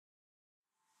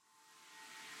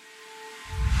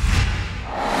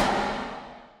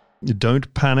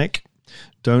Don't panic.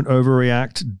 Don't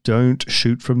overreact. Don't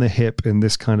shoot from the hip in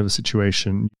this kind of a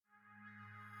situation.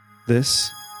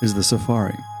 This is the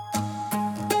Safari.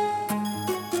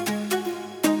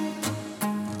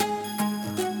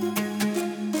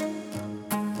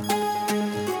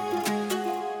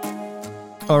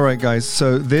 All right, guys.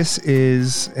 So this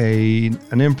is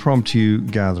an impromptu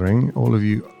gathering. All of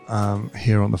you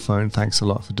here on the phone, thanks a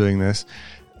lot for doing this.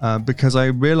 Because I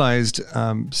realized,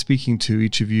 speaking to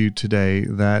each of you today,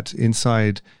 that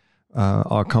inside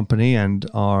our company and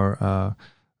our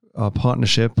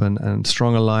partnership and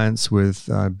strong alliance with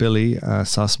Blly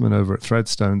Susman over at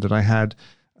Threadstone, that I had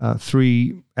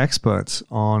 3 experts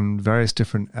on various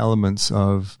different elements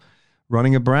of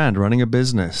running a brand, running a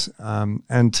business.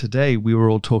 And today we were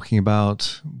all talking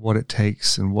about what it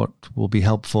takes and what will be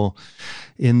helpful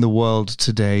in the world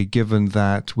today, given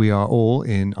that we are all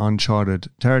in uncharted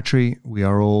territory. We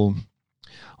are all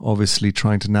obviously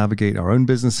trying to navigate our own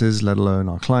businesses, let alone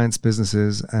our clients'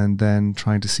 businesses, and then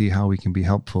trying to see how we can be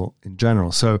helpful in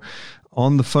general. So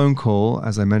on the phone call,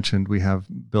 as I mentioned, we have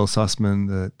Blly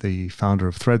Susman, the founder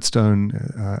of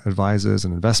Threadstone Advisors,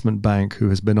 an investment bank who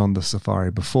has been on the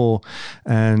Safari before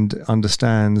and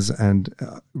understands and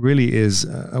really is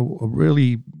a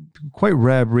really quite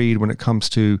rare breed when it comes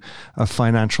to a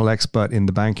financial expert in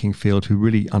the banking field who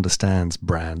really understands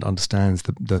brand, understands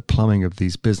the plumbing of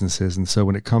these businesses. And so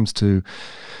when it comes to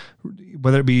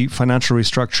whether it be financial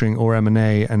restructuring or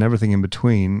M&A and everything in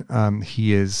between,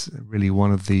 he is really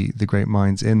one of the great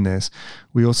minds in this.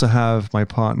 We also have my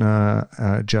partner,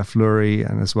 Geoff Lurie,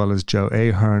 and as well as Joe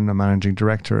Ahearn, a managing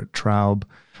director at Traub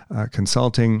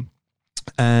Consulting.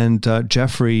 And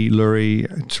Geoffrey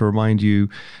Lurie, to remind you,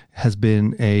 has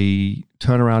been a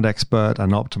turnaround expert,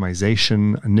 an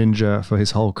optimization ninja for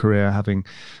his whole career, having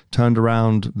turned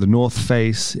around the North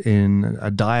Face in a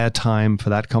dire time for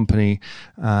that company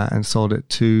and sold it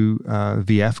to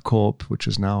VF Corp, which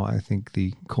is now, I think,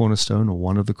 the cornerstone or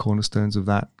one of the cornerstones of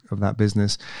that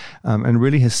business, and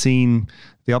really has seen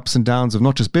the ups and downs of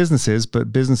not just businesses,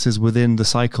 but businesses within the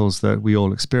cycles that we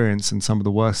all experience, and some of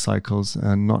the worst cycles,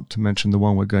 and not to mention the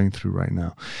one we're going through right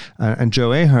now. And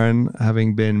Joe Ahearn,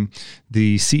 having been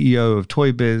the CEO of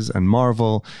ToyBiz and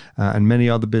Marvel and many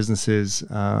other businesses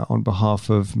on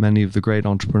behalf of many of the great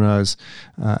entrepreneurs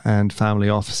and family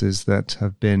offices that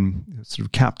have been sort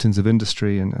of captains of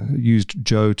industry, and used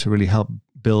Joe to really help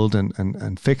build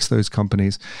and fix those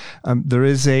companies. There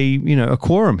is a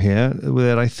quorum here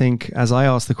that I think, as I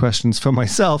asked the questions for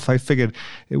myself, I figured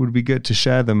it would be good to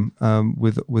share them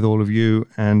with all of you.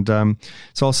 And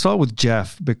so I'll start with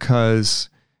Geoff, because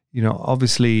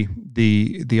obviously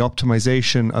the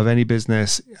optimization of any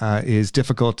business is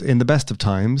difficult in the best of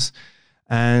times.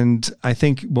 And I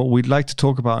think what we'd like to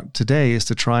talk about today is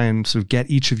to try and sort of get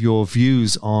each of your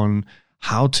views on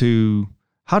how to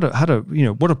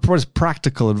what is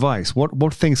practical advice?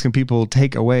 What things can people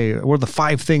take away? What are the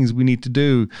 5 things we need to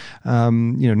do,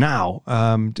 now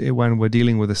when we're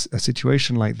dealing with a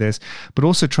situation like this? But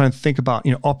also try and think about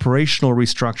operational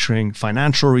restructuring,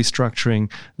 financial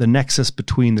restructuring, the nexus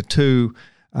between the two,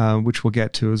 which we'll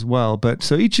get to as well. But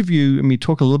so each of you,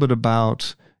 talk a little bit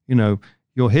about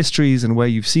your histories and where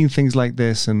you've seen things like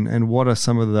this, and what are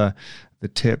some of the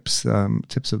tips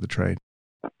of the trade.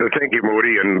 Thank you,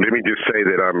 Morty. And let me just say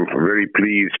that I'm very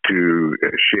pleased to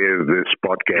share this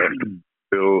podcast,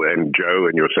 Bill and Joe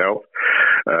and yourself.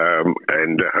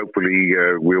 And hopefully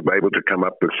we'll be able to come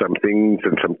up with some things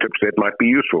and some tips that might be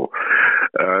useful.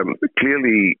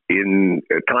 Clearly, in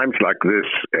times like this,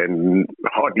 and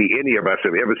hardly any of us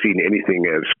have ever seen anything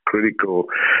as critical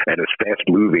and as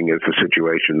fast-moving as the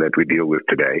situation that we deal with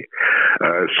today.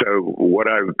 So what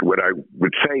I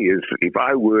would say is, if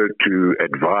I were to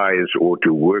advise or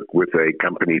to work with a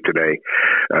company today,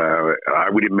 I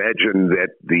would imagine that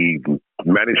the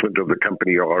management of the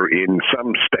company are in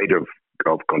some state of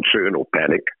concern or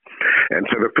panic. And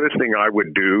so the first thing I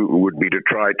would do would be to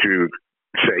try to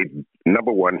say,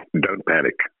 number 1, don't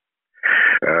panic.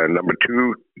 Number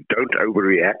 2, don't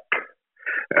overreact.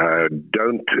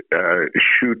 Don't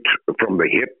shoot from the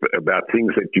hip about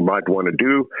things that you might want to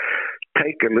do.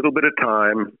 Take a little bit of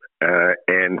time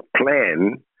and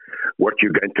plan what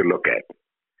you're going to look at.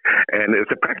 And as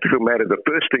a practical matter, the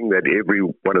first thing that every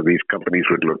one of these companies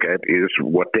would look at is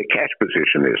what their cash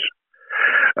position is.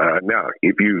 Now,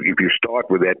 if you start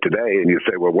with that today and you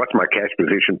say, well, what's my cash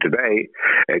position today?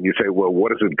 And you say, well,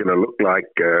 what is it going to look like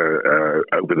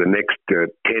over the next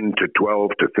 10 to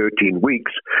 12 to 13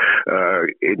 weeks?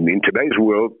 In today's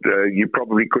world, you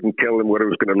probably couldn't tell them what it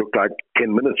was going to look like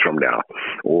 10 minutes from now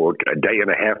or a day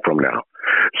and a half from now.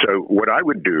 So what I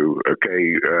would do,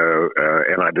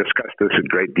 and I discussed this in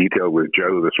great detail with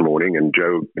Joe this morning, and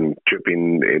Joe can chip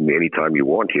in any time you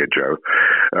want here, Joe.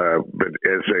 But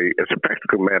as a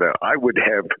practical matter, I would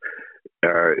have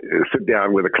sit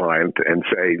down with a client and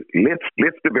say,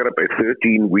 let's develop a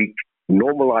 13-week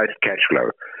normalized cash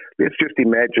flow. Let's just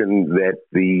imagine that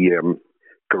the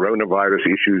coronavirus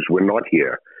issues were not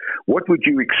here. What would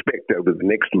you expect over the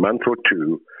next month or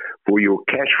two for your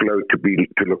cash flow to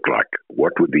look like?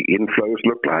 What would the inflows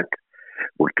look like?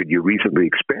 What could you reasonably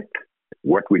expect?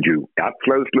 What would your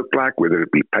outflows look like, whether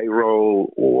it be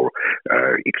payroll or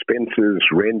expenses,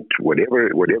 rent,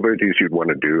 whatever it is you'd want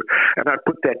to do? And I'd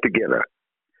put that together.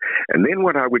 And then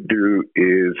what I would do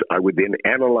is I would then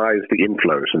analyze the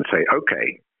inflows and say,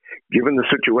 okay, given the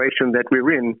situation that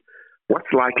we're in,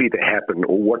 what's likely to happen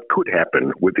or what could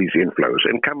happen with these inflows,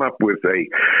 and come up with a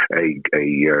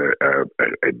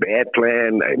bad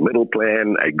plan, a middle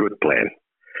plan, a good plan.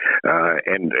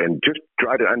 And just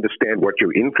try to understand what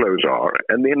your inflows are,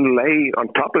 and then lay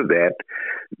on top of that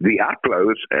the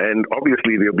outflows, and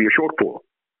obviously there'll be a shortfall.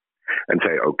 And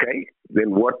say, okay,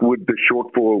 then what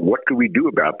could we do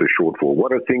about the shortfall?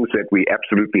 What are things that we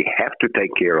absolutely have to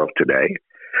take care of today,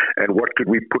 and what could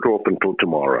we put off until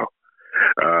tomorrow?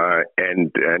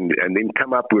 And then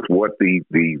come up with what the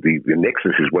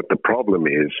nexus is, what the problem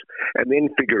is, and then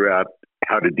figure out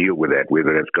how to deal with that,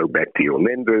 whether that's go back to your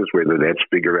lenders, whether that's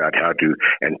figure out how to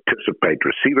anticipate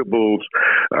receivables,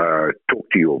 talk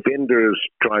to your vendors,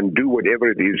 try and do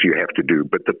whatever it is you have to do.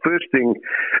 But the first thing,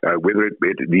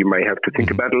 you may have to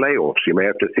think about layoffs, you may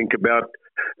have to think about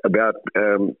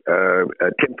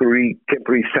temporary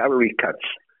salary cuts,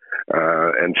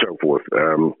 and so forth.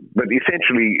 But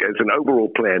essentially, as an overall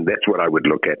plan, that's what I would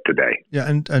look at today. Yeah,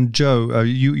 and Joe,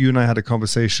 you and I had a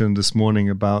conversation this morning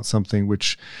about something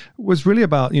which was really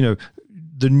about,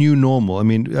 the new normal. I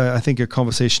mean, I think a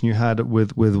conversation you had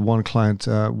with one client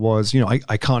was,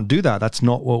 I can't do that. That's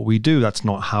not what we do. That's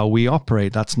not how we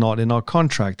operate. That's not in our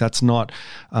contract. That's not,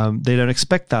 they don't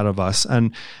expect that of us.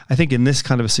 And I think in this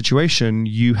kind of a situation,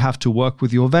 you have to work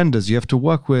with your vendors. You have to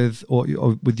work with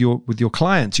with your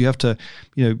clients. You have to,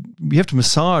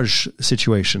 massage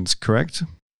situations, correct?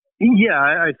 Yeah,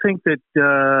 I think that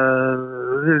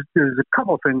there's a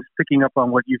couple of things picking up on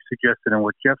what you've suggested and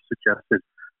what Geoff suggested.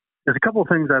 There's a couple of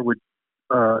things I would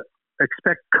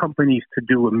expect companies to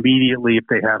do immediately if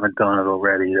they haven't done it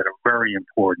already that are very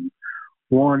important.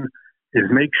 One is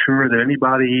make sure that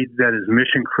anybody that is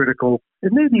mission critical,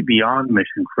 and maybe beyond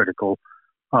mission critical,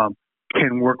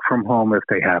 can work from home if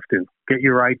they have to. Get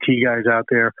your IT guys out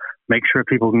there, make sure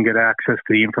people can get access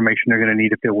to the information they're going to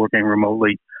need if they're working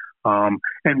remotely,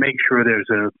 and make sure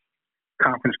there's a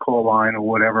conference call line or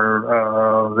whatever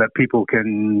that you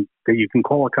can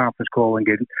call a conference call and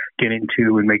get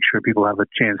into, and make sure people have a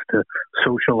chance to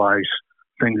socialize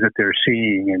things that they're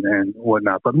seeing and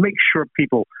whatnot. But make sure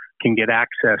people can get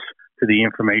access to the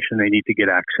information they need to get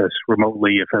access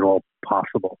remotely, if at all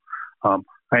possible. I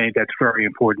think that's very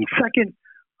important. Second,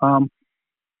 in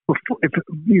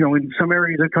some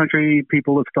areas of the country,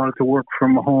 people have started to work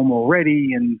from home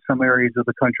already. In some areas of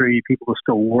the country, people are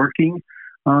still working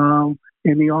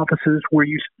in the offices where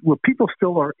people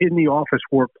still are in the office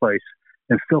workplace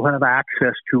and still have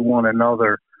access to one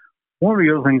another. One of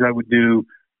the other things I would do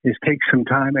is take some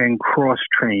time and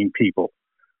cross-train people.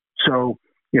 So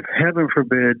if, heaven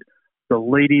forbid, the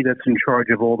lady that's in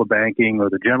charge of all the banking or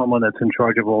the gentleman that's in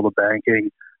charge of all the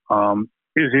banking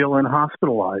is ill and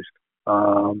hospitalized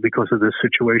because of this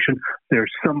situation,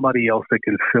 there's somebody else that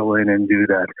can fill in and do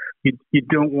that. You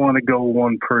don't want to go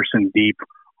one person deep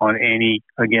on any,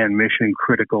 again, mission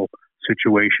critical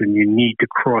situation. You need to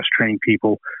cross-train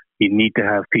people. You need to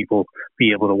have people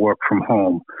be able to work from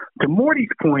home. To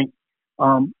Morty's point,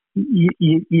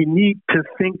 you need to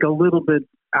think a little bit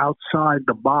outside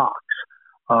the box.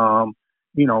 For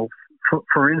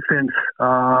instance,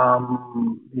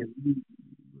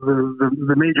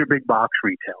 the major big box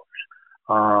retailers.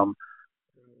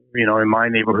 In my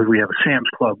neighborhood, we have a Sam's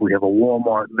Club, we have a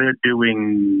Walmart. They're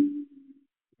doing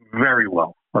very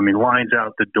well. I mean, lines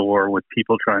out the door with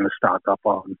people trying to stock up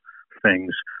on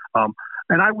things.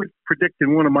 And I would predict,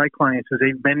 and one of my clients is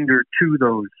a vendor to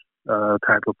those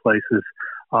type of places.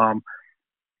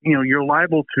 You're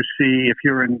liable to see if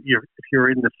you're in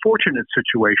the fortunate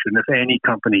situation, if any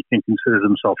company can consider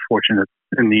themselves fortunate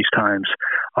in these times,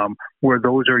 where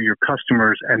those are your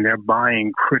customers and they're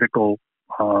buying critical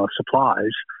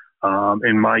supplies.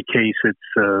 In my case, it's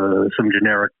some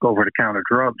generic over-the-counter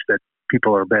drugs that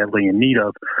people are badly in need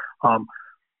of.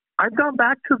 I've gone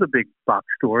back to the big box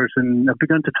stores and I've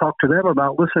begun to talk to them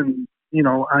about, listen,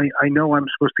 I know I'm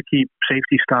supposed to keep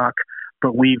safety stock,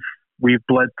 but we've we've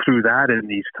bled through that in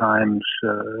these times,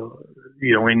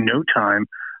 in no time.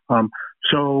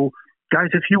 So, guys,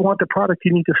 if you want the product,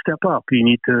 you need to step up. You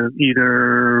need to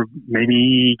either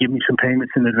maybe give me some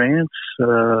payments in advance,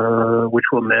 which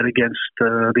will net against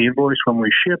the invoice when we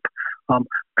ship.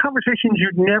 Conversations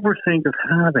you'd never think of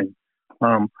having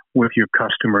with your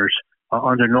customers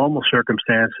under normal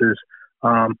circumstances.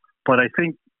 But I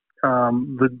think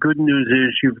the good news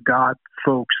is you've got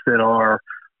folks that are,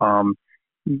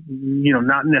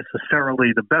 not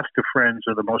necessarily the best of friends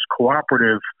or the most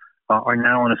cooperative, are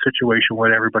now in a situation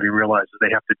where everybody realizes they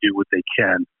have to do what they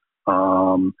can.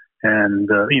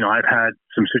 I've had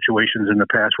some situations in the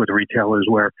past with retailers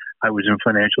where I was in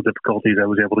financial difficulties. I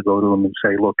was able to go to them and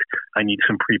say, look, I need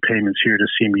some prepayments here to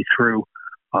see me through.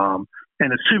 And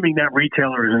assuming that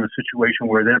retailer is in a situation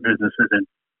where their business isn't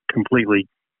completely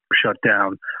shut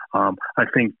down, I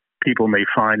think people may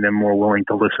find them more willing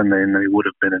to listen than they would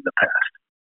have been in the past.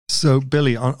 So,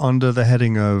 Blly, under the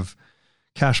heading of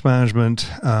cash management,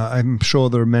 I'm sure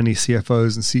there are many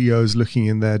CFOs and CEOs looking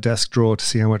in their desk drawer to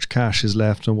see how much cash is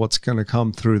left and what's going to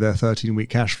come through their 13-week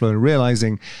cash flow, and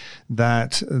realizing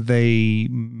that they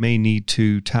may need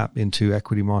to tap into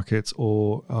equity markets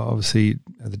or obviously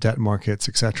the debt markets,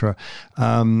 etc.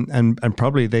 And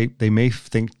probably they may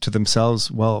think to themselves,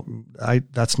 well,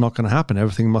 that's not going to happen.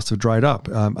 Everything must have dried up.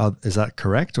 Is that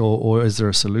correct, or is there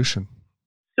a solution?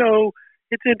 So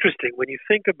it's interesting when you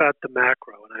think about the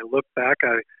macro, and I look back,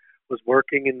 I was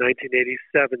working in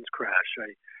 1987's crash.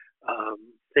 I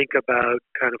think about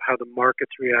kind of how the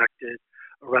markets reacted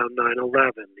around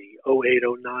 9/11, the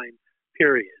 08-09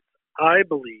 period. I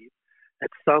believe at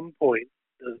some point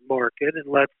the market, and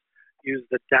let's use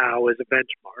the Dow as a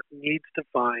benchmark, needs to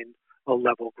find a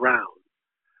level ground.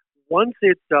 Once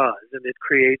it does and it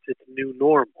creates its new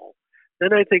normal,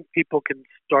 then I think people can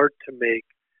start to make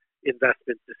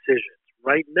investment decisions.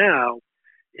 Right now,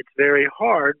 it's very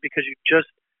hard because you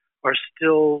just are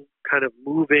still kind of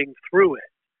moving through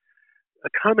it. A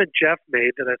comment Geoff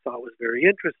made that I thought was very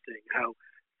interesting, how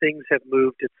things have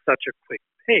moved at such a quick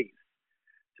pace.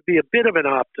 To be a bit of an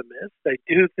optimist, I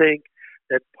do think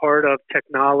that part of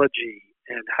technology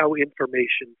and how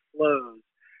information flows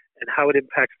and how it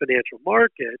impacts financial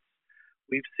markets,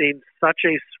 we've seen such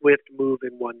a swift move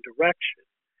in one direction.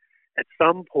 At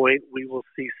some point, we will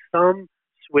see some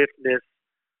swiftness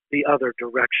the other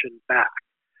direction back.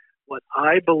 What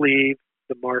I believe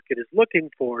the market is looking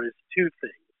for is two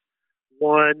things.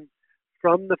 One,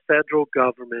 from the federal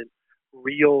government,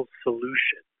 real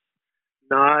solutions,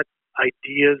 not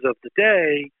ideas of the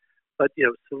day, but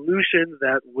solutions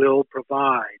that will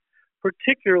provide,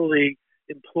 particularly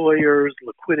employers,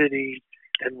 liquidity,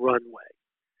 and runway.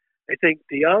 I think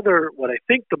the other, what I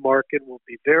think the market will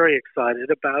be very excited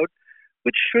about,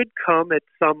 which should come at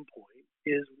some point,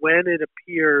 is when it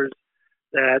appears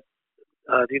that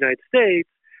the United States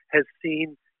has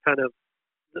seen kind of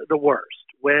the worst,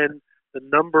 when the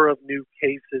number of new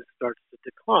cases starts to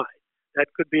decline.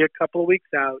 That could be a couple of weeks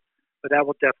out, but that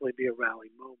will definitely be a rally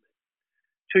moment.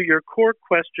 To your core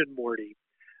question, Morty,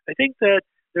 I think that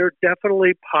there are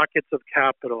definitely pockets of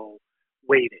capital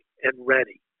waiting and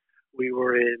ready. We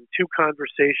were in two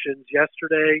conversations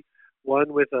yesterday,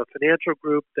 one with a financial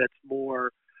group that's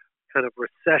more kind of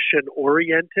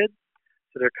recession-oriented,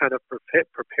 so they're kind of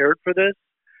prepared for this,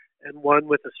 and one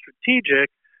with a strategic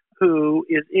who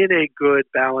is in a good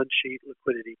balance sheet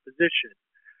liquidity position,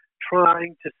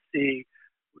 trying to see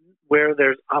where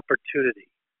there's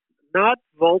opportunity. Not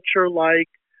vulture-like,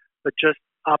 but just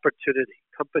opportunity.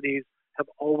 Companies have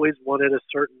always wanted a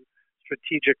certain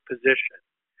strategic position.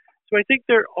 So I think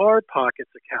there are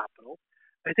pockets of capital.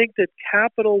 I think that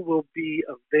capital will be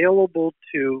available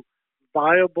to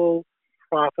viable,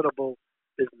 profitable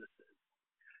businesses,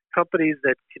 companies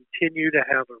that continue to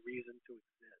have a reason to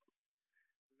exist.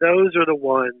 Those are the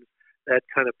ones that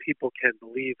kind of people can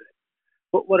believe in.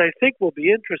 But what I think will be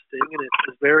interesting, and it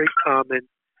was very common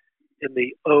in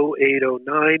the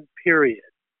 08-09 period,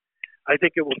 I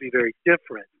think it will be very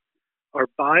different. Are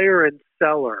buyer and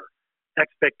seller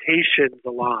expectations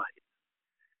aligned?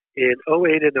 In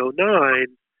 08 and 09,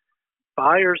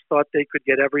 buyers thought they could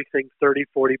get everything 30,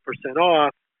 40%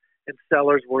 off, and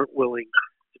sellers weren't willing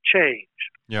to change.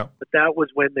 Yeah. But that was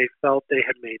when they felt they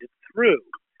had made it through.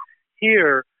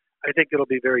 Here, I think it'll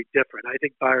be very different. I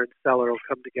think buyer and seller will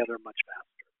come together much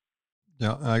faster.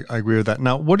 Yeah, I agree with that.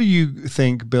 Now, what do you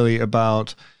think, Blly,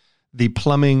 about the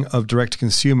plumbing of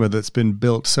direct-to-consumer that's been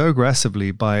built so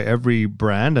aggressively by every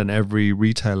brand and every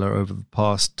retailer over the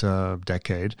past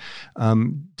decade?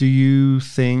 Do you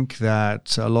think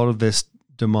that a lot of this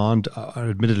demand,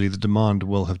 admittedly the demand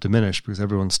will have diminished because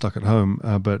everyone's stuck at home,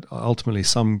 but ultimately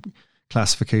some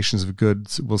classifications of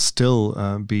goods will still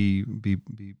be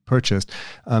purchased.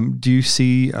 Do you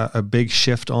see a big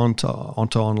shift onto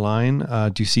online?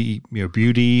 Do you see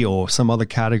beauty or some other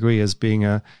category as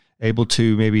being able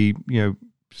to maybe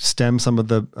stem some of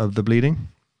the bleeding?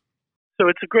 So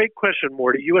it's a great question,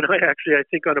 Morty. You and I actually, I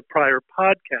think, on a prior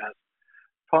podcast,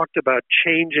 talked about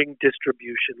changing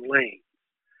distribution lanes.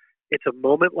 It's a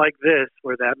moment like this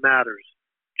where that matters.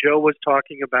 Joe was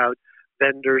talking about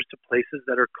vendors to places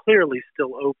that are clearly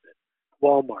still open,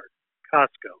 Walmart,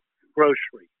 Costco,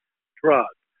 grocery, drug.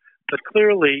 But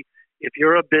clearly, if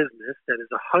you're a business that is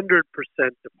 100%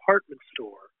 department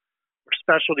store or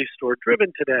specialty store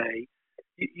driven today,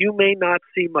 you may not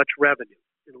see much revenue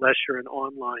unless you're an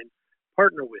online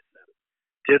partner with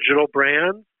them. Digital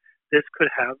brands, this could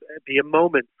be a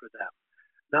moment for them.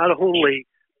 Not only,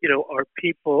 are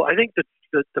people, I think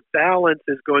the balance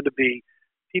is going to be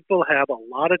people have a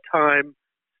lot of time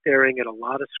staring at a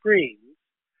lot of screens,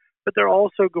 but they're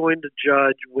also going to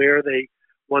judge where they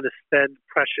want to spend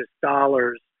precious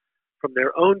dollars from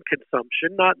their own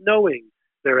consumption, not knowing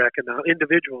their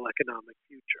individual economic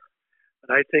future.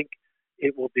 But I think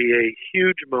it will be a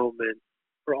huge moment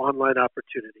for online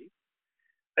opportunity.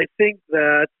 I think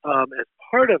that as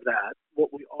part of that,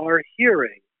 what we are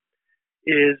hearing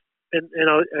is, and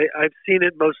I've seen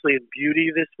it mostly in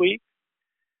beauty this week,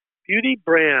 beauty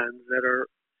brands that are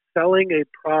selling a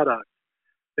product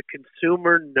the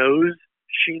consumer knows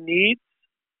she needs,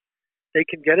 they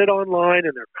can get it online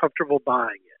and they're comfortable buying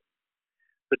it.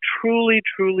 The truly,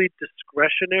 truly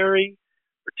discretionary,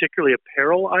 particularly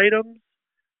apparel items,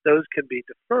 those can be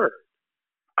deferred.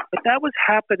 But that was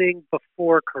happening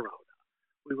before Corona.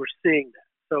 We were seeing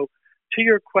that. So to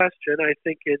your question, I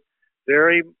think it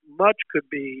very much could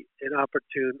be an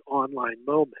opportune online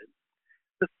moment.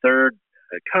 The third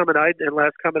comment and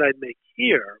last comment I'd make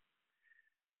here,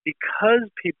 because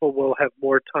people will have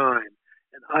more time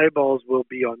and eyeballs will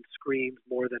be on screens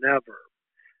more than ever,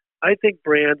 I think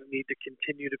brands need to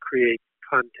continue to create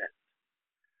content,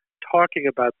 talking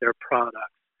about their products,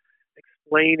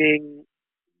 explaining,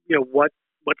 what's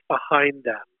behind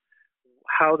them,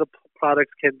 how the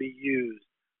products can be used,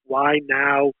 why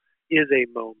now is a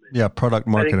moment. Yeah, product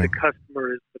marketing. I think the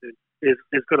customer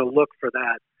is going to look for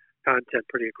that content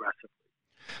pretty aggressively.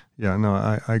 Yeah, no,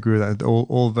 I agree with that.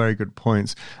 All very good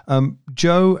points.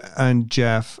 Joe and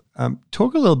Geoff,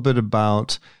 talk a little bit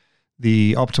about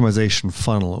the optimization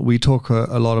funnel. We talk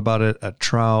a lot about it at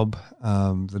Traub,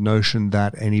 the notion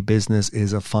that any business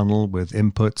is a funnel with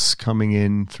inputs coming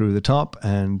in through the top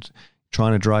and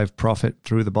trying to drive profit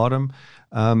through the bottom.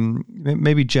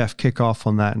 Maybe Geoff, kick off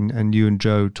on that, and you and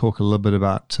Joe talk a little bit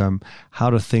about how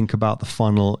to think about the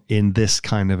funnel in this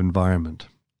kind of environment.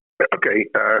 Okay,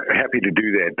 happy to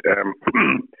do that.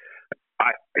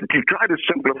 To try to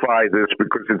simplify this,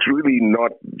 because it's really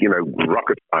not,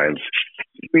 rocket science.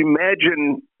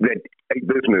 Imagine that a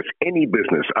business, any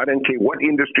business, I don't care what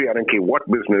industry, I don't care what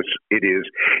business it is,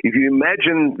 if you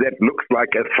imagine that looks like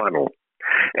a funnel,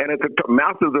 and at the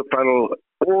mouth of the funnel,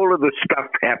 all of the stuff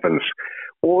happens.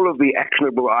 All of the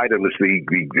actionable items,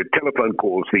 the telephone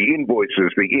calls, the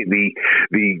invoices,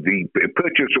 the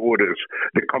purchase orders,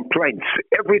 the complaints,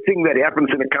 everything that happens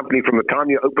in a company from the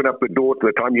time you open up the door to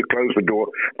the time you close the door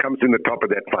comes in the top of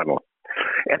that funnel.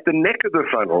 At the neck of the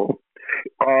funnel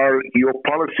are your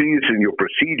policies and your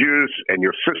procedures and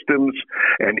your systems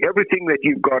and everything that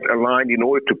you've got aligned in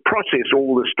order to process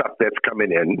all the stuff that's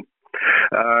coming in.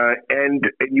 And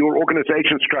your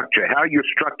organization structure, how you're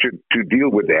structured to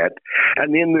deal with that.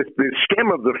 And then the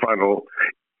stem of the funnel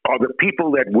are the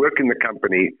people that work in the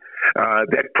company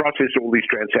that process all these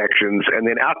transactions. And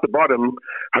then out the bottom,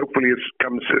 hopefully,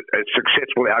 comes a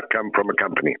successful outcome from a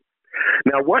company.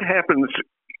 Now, what happens,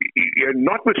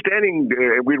 notwithstanding,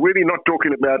 we're really not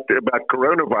talking about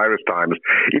coronavirus times.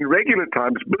 In regular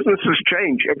times, businesses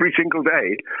change every single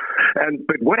day.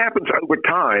 But what happens over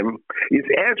time is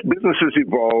as businesses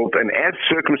evolve and as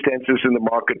circumstances in the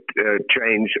market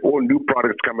change or new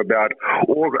products come about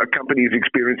or a company is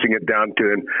experiencing a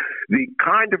downturn, the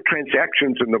kind of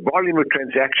transactions and the volume of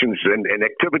transactions and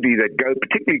activity that go,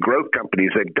 particularly growth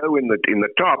companies that go in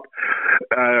the top,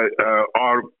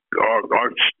 are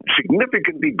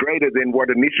significantly greater than what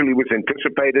initially was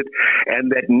anticipated,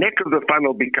 and that neck of the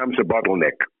funnel becomes a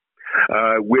bottleneck,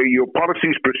 where your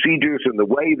policies, procedures, and the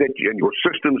way that and your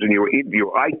systems and your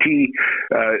IT,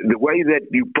 the way that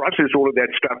you process all of that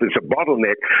stuff is a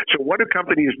bottleneck. So what do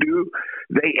companies do?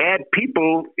 They add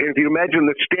people. If you imagine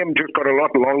the stem just got a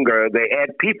lot longer, they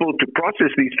add people to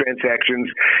process these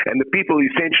transactions, and the people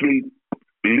essentially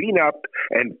lean up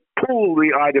and pull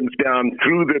the items down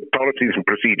through the policies and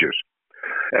procedures.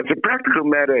 As a practical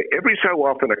matter, every so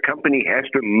often a company has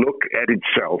to look at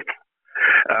itself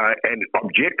and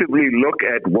objectively look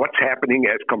at what's happening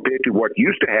as compared to what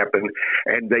used to happen,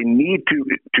 and they need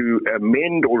to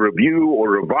amend or review or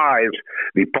revise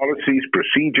the policies,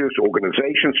 procedures,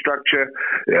 organization structure,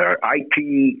 IT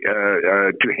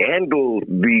to handle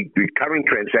the current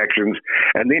transactions.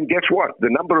 And then guess what? The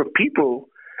number of people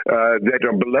that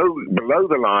are below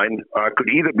the line could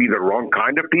either be the wrong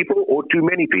kind of people or too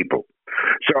many people.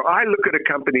 So I look at a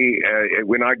company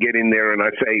when I get in there and I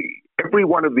say, every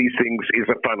one of these things is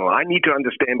a funnel. I need to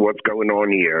understand what's going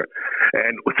on here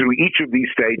and through each of these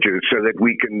stages so that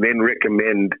we can then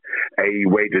recommend a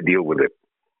way to deal with it.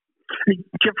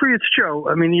 Jeffrey, it's Joe.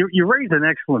 I mean, you raised an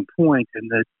excellent point in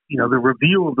that, the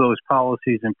review of those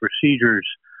policies and procedures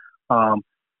on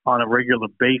a regular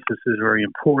basis is very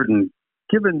important.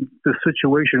 Given the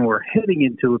situation we're heading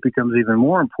into, it becomes even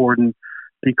more important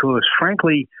because,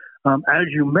 frankly, as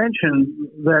you mentioned,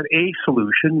 that a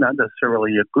solution, not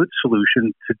necessarily a good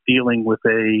solution to dealing with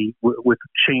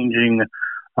changing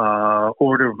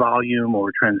order volume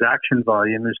or transaction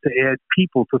volume is to add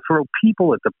people, to throw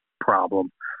people at the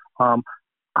problem.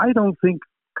 I don't think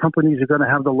companies are going to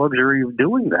have the luxury of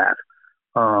doing that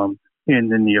in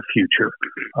the near future.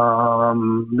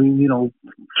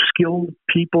 Skilled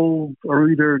people are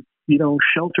either,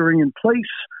 sheltering in place,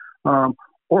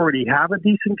 already have a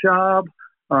decent job,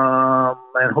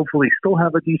 and hopefully still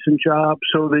have a decent job.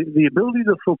 So the ability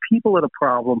to throw people at a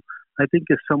problem, I think,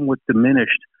 is somewhat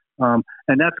diminished. And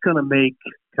that's going to make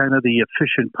kind of the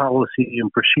efficient policy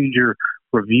and procedure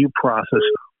review process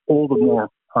all the more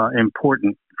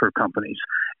important for companies.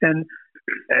 And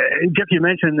Jeff, you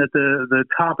mentioned that the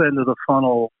top end of the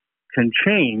funnel can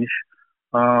change,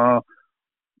 on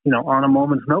a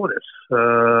moment's notice.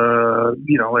 I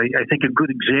think a good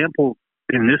example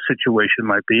in this situation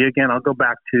might be, again, I'll go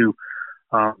back to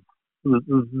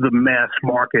the mass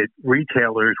market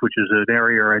retailers, which is an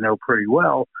area I know pretty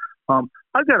well. I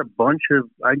know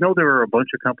there are a bunch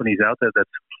of companies out there that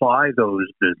supply those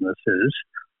businesses,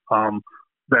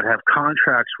 that have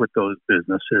contracts with those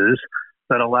businesses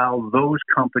that allow those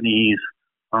companies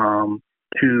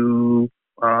to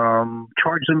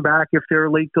charge them back if they're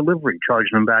late delivery, charge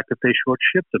them back if they short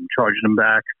ship them, charge them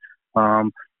back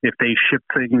if they ship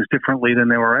things differently than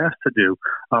they were asked to do.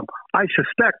 I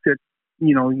suspect that,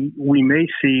 we may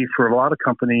see for a lot of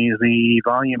companies the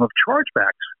volume of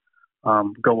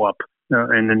chargebacks go up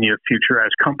in the near future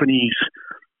as companies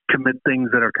commit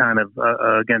things that are kind of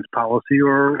against policy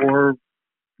or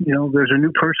there's a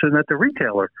new person at the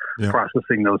retailer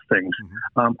processing those things.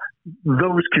 Mm-hmm.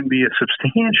 Those can be a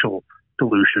substantial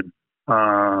solution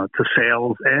to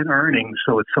sales and earnings.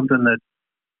 So it's something that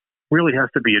really has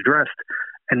to be addressed,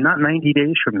 and not 90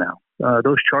 days from now.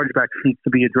 Those chargebacks need to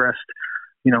be addressed,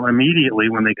 immediately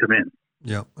when they come in.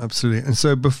 Yeah, absolutely. And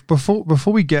so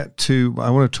before we get to, I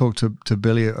want to talk to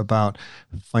Blly about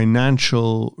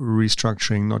financial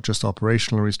restructuring, not just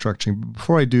operational restructuring. But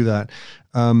before I do that,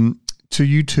 to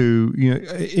you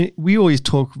two, we always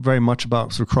talk very much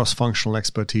about sort of cross-functional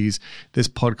expertise. This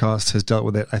podcast has dealt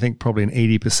with it, I think, probably in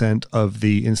 80% of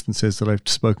the instances that I've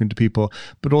spoken to people.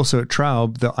 But also at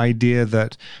Traub, the idea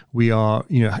that we are,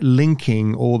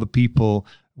 linking all the people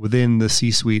within the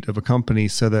C-suite of a company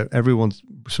so that everyone's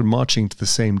sort of marching to the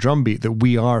same drumbeat, that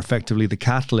we are effectively the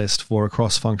catalyst for a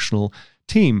cross-functional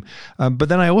team. But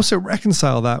then I also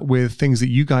reconcile that with things that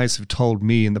you guys have told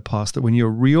me in the past, that when you're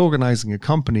reorganizing a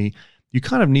company, you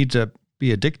kind of need to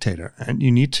be a dictator and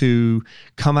you need to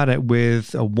come at it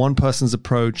with a one person's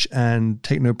approach and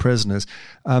take no prisoners.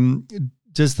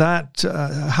 Does that,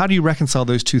 how do you reconcile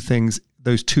those two things,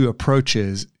 those two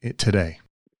approaches today?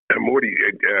 Morty,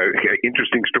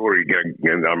 interesting story,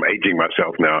 and I'm aging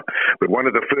myself now, but one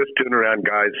of the first turnaround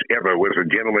guys ever was a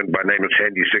gentleman by the name of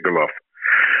Sandy Sigaloff.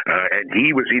 And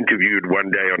he was interviewed one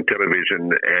day on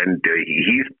television, and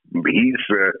his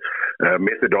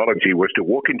methodology was to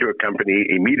walk into a company,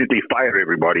 immediately fire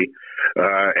everybody,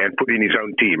 and put in his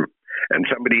own team. And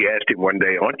somebody asked him one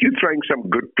day, aren't you throwing some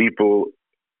good people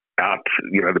out,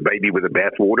 the baby with the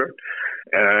bathwater?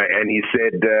 And he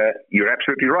said, you're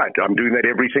absolutely right. I'm doing that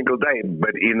every single day.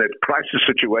 But in a crisis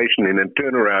situation, in a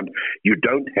turnaround, you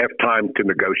don't have time to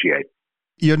negotiate.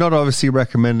 You're not obviously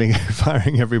recommending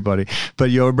firing everybody, but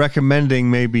you're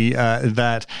recommending maybe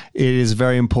that it is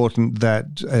very important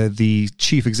that the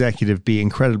chief executive be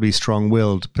incredibly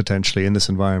strong-willed, potentially, in this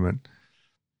environment.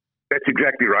 That's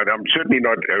exactly right. I'm certainly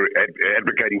not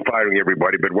advocating firing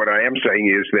everybody, but what I am saying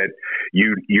is that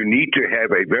you need to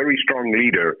have a very strong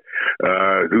leader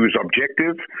whose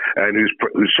objective and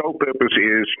whose sole purpose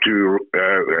is to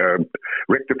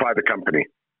rectify the company.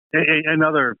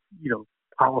 Another,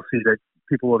 policy that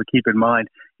people ought to keep in mind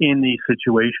in these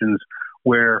situations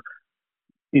where,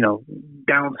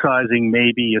 downsizing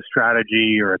may be a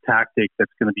strategy or a tactic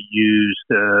that's going to be used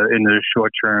in the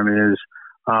short term is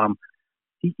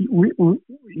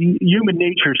human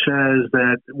nature says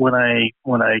that when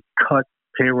I cut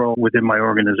payroll within my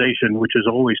organization, which is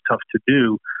always tough to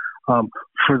do,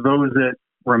 for those that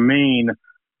remain,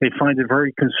 they find it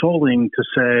very consoling to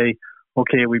say,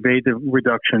 okay, we made the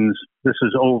reductions, this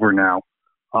is over now.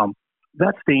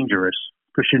 That's dangerous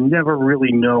because you never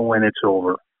really know when it's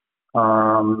over.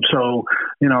 So,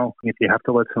 if you have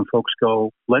to let some folks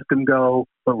go, let them go,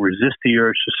 but resist the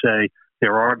urge to say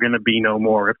there are going to be no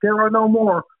more. If there are no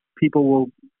more, people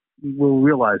will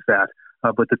realize that.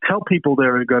 But to tell people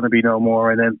there are going to be no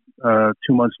more and then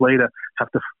 2 months later have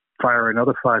to fire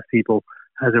another 5 people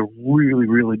has a really,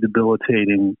 really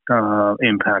debilitating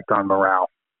impact on morale.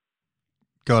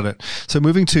 Got it. So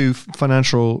moving to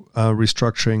financial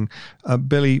restructuring,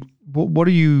 Blly, what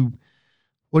do you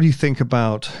think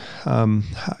about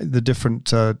the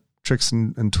different tricks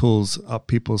and tools up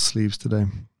people's sleeves today?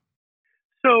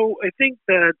 So I think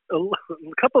that a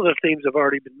couple of the themes have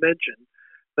already been mentioned,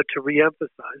 but to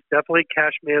reemphasize, definitely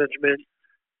cash management,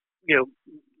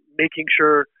 making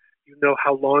sure you know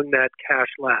how long that cash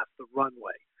lasts, the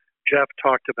runway. Geoff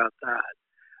talked about that.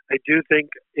 I do think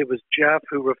it was Geoff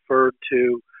who referred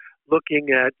to looking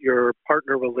at your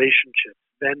partner relationships,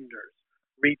 vendors,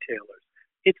 retailers.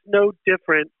 It's no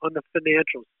different on the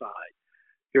financial side.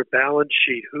 Your balance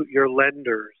sheet, your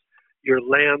lenders, your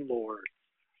landlords,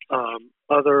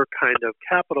 other kind of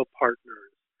capital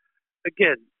partners.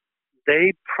 Again,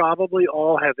 they probably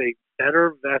all have a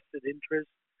better vested interest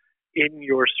in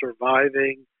your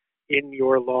surviving, in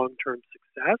your long-term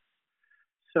success.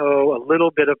 So a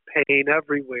little bit of pain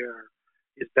everywhere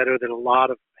is better than a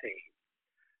lot of pain.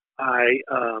 I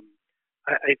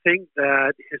think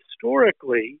that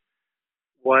historically,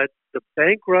 what the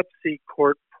bankruptcy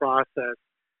court process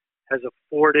has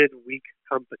afforded weak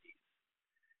companies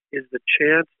is the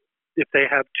chance, if they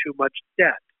have too much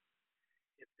debt,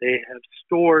 if they have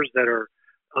stores that are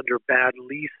under bad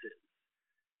leases,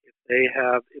 if they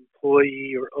have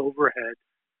employee or overhead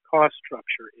cost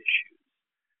structure issues.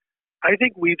 I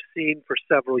think we've seen for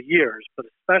several years, but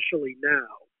especially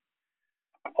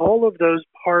now, all of those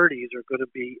parties are going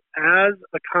to be as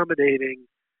accommodating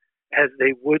as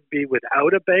they would be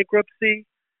without a bankruptcy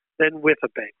than with a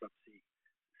bankruptcy.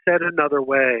 Said another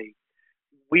way,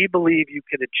 we believe you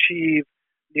can achieve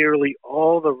nearly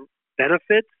all the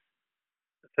benefits,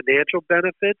 the financial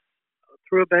benefits,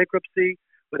 through a bankruptcy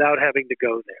without having to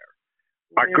go there.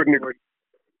 I couldn't agree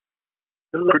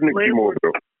more.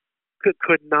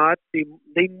 Could not be.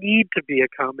 They need to be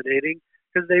accommodating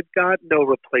because they've got no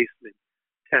replacement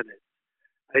tenants.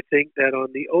 I think that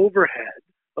on the overhead,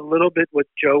 a little bit what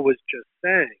Joe was just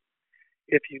saying,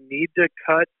 if you need to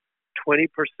cut 20%,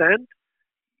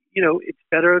 it's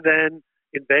better than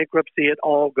in bankruptcy it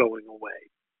all going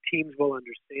away. Teams will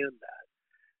understand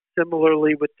that.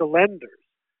 Similarly with the lenders,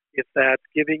 if that's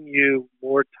giving you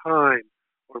more time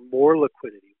or more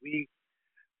liquidity. We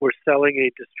were selling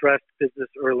a distressed business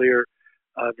earlier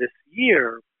this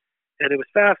year, and it was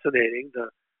fascinating. The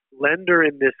lender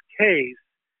in this case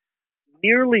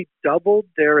nearly doubled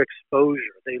their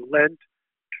exposure. They lent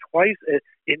twice,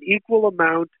 an equal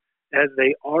amount as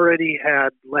they already had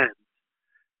lent,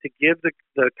 to give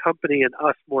the company and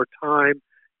us more time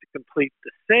to complete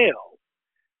the sale,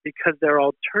 because their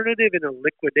alternative in a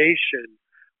liquidation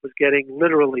was getting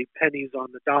literally pennies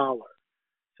on the dollar.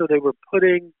 So they were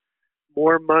putting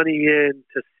more money in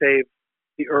to save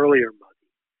the earlier money.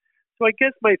 So I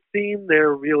guess my theme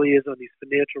there really is on these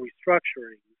financial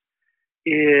restructurings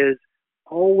is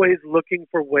always looking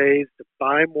for ways to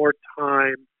buy more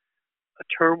time. A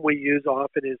term we use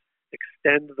often is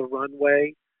extend the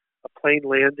runway. A plane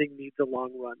landing needs a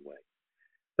long runway.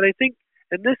 But I think,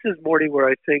 and this is, Morty, where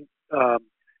I think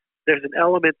there's an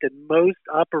element that most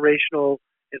operational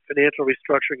and financial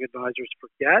restructuring advisors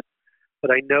forget,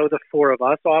 but I know the four of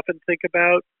us often think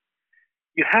about.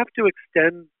 You have to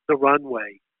extend the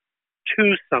runway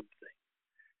to something.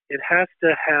 It has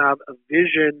to have a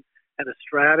vision and a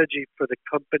strategy for the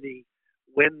company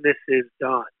when this is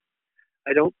done.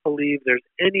 I don't believe there's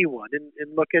anyone,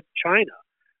 and look at China.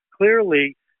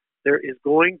 Clearly, there is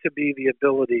going to be the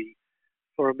ability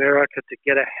for America to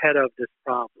get ahead of this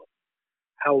problem.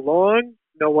 How long?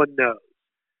 No one knows.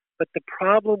 But the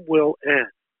problem will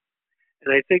end.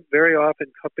 And I think very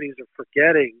often companies are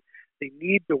forgetting they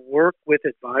need to work with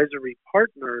advisory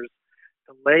partners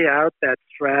to lay out that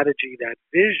strategy, that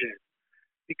vision.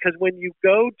 Because when you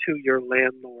go to your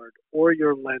landlord or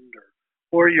your lender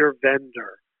or your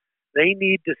vendor They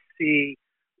need to see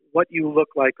what you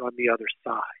look like on the other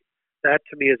side. That,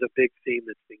 to me, is a big theme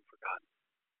that's being forgotten.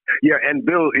 Yeah, and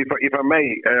Bill, if I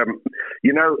may,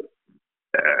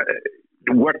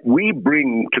 what we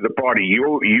bring to the party,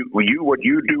 you what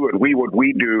you do and we what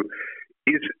we do,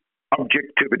 is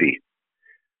objectivity.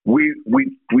 We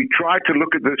try to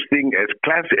look at this thing as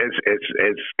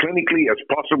clinically as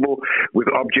possible with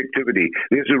objectivity.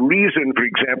 There's a reason, for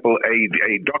example,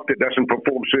 a doctor doesn't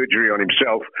perform surgery on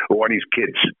himself or on his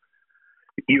kids.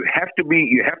 You have to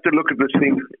look at this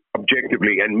thing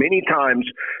objectively, and many times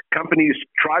companies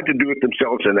try to do it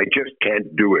themselves and they just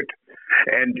can't do it.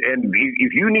 And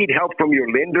if you need help from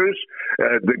your lenders,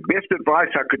 the best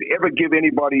advice I could ever give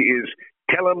anybody is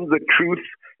tell them the truth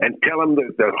and tell them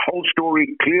the whole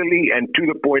story clearly and to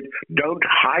the point. Don't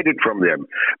hide it from them,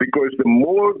 because the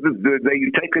more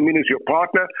you take them in as your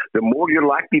partner, the more you're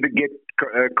likely to get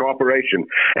cooperation.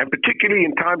 And particularly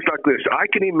in times like this, I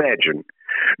can imagine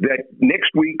that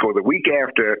next week or the week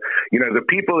after, the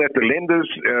people at the lenders,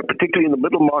 particularly in the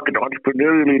middle market,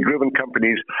 entrepreneurially driven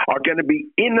companies, are going to be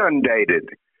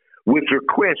inundated with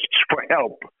requests for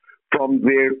help from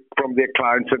their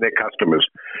clients and their customers.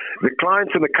 The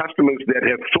clients and the customers that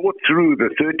have thought through the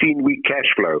 13-week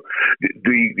cash flow,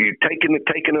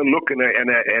 taken a look and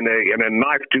a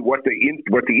knife to what the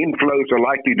inflows are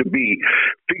likely to be,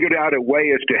 figured out a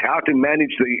way as to how to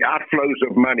manage the outflows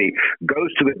of money,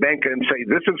 goes to the banker and say,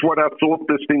 this is what I've thought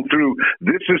this thing through,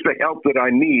 this is the help that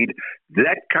I need.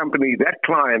 That company, that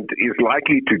client is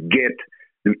likely to get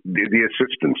the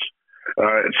assistance.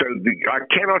 I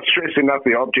cannot stress enough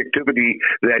the objectivity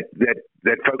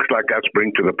that folks like us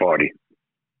bring to the party.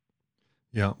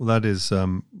 Yeah, well,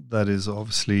 that is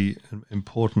obviously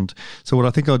important. So what I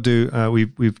think I'll do,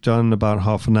 we've done about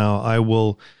half an hour. I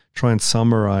will try and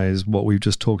summarize what we've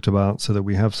just talked about so that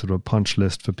we have sort of a punch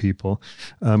list for people.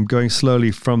 Going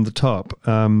slowly from the top.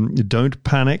 Don't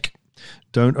panic.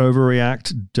 Don't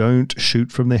overreact. Don't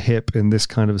shoot from the hip in this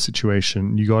kind of a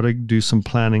situation. You got to do some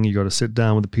planning. You got to sit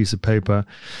down with a piece of paper,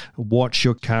 watch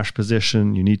your cash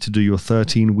position. You need to do your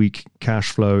 13-week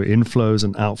cash flow inflows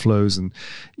and outflows, and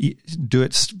do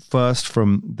it first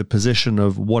from the position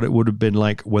of what it would have been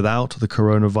like without the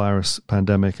coronavirus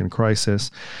pandemic and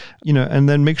crisis, and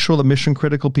then make sure that mission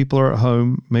critical people are at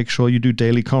home. Make sure you do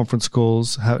daily conference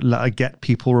calls, get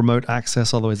people remote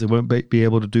access. Otherwise they won't be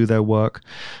able to do their work.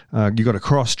 You got to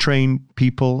cross-train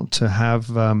people to have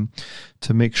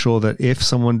to make sure that if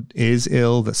someone is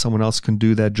ill, that someone else can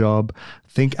do their job.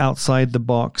 Think outside the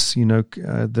box.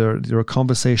 There are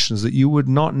conversations that you would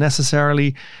not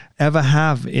necessarily ever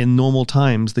have in normal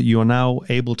times that you are now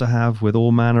able to have with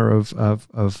all manner of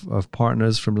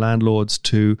partners, from landlords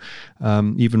to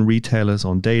even retailers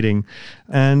on dating.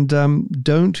 And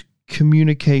don't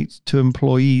communicate to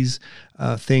employees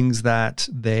things that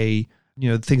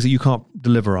things that you can't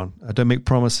deliver on. Don't make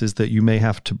promises that you may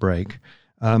have to break.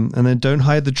 And then don't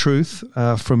hide the truth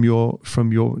from your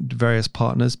various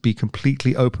partners. Be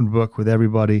completely open book with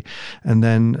everybody. And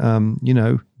then,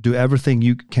 do everything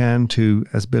you can to,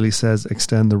 as Blly says,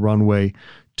 extend the runway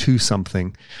to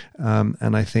something.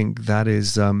 And I think that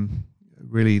is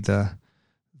really the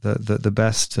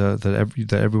best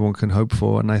that everyone can hope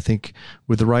for. And I think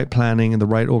with the right planning and the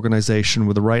right organization,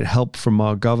 with the right help from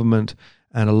our government,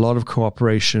 and a lot of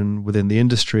cooperation within the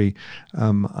industry,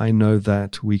 I know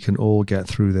that we can all get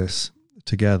through this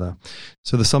together.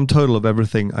 So the sum total of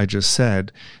everything I just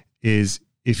said is,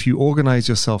 if you organize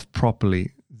yourself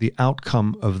properly, the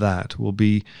outcome of that will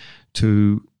be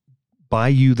to buy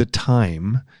you the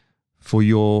time for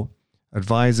your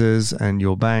advisors and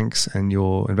your banks and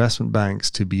your investment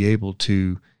banks to be able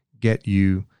to get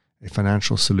you a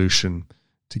financial solution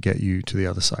to get you to the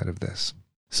other side of this.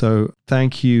 So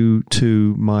thank you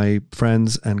to my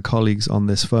friends and colleagues on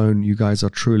this phone. You guys are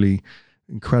truly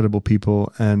incredible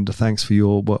people, and thanks for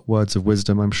your words of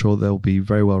wisdom. I'm sure they'll be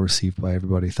very well received by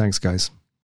everybody. Thanks, guys.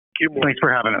 Thank you. Thanks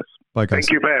for having us. Bye, guys.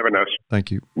 Thank you for having us.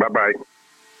 Thank you. Bye-bye.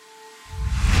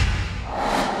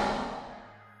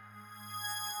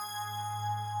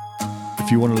 If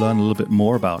you want to learn a little bit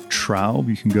more about Traub,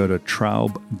 you can go to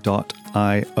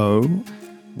traub.io,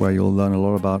 where you'll learn a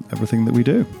lot about everything that we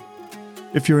do.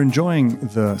 If you're enjoying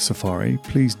the safari,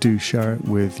 please do share it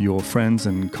with your friends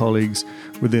and colleagues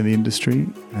within the industry.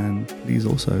 And please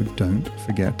also don't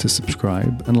forget to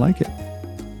subscribe and like it.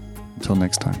 Until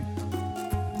next time.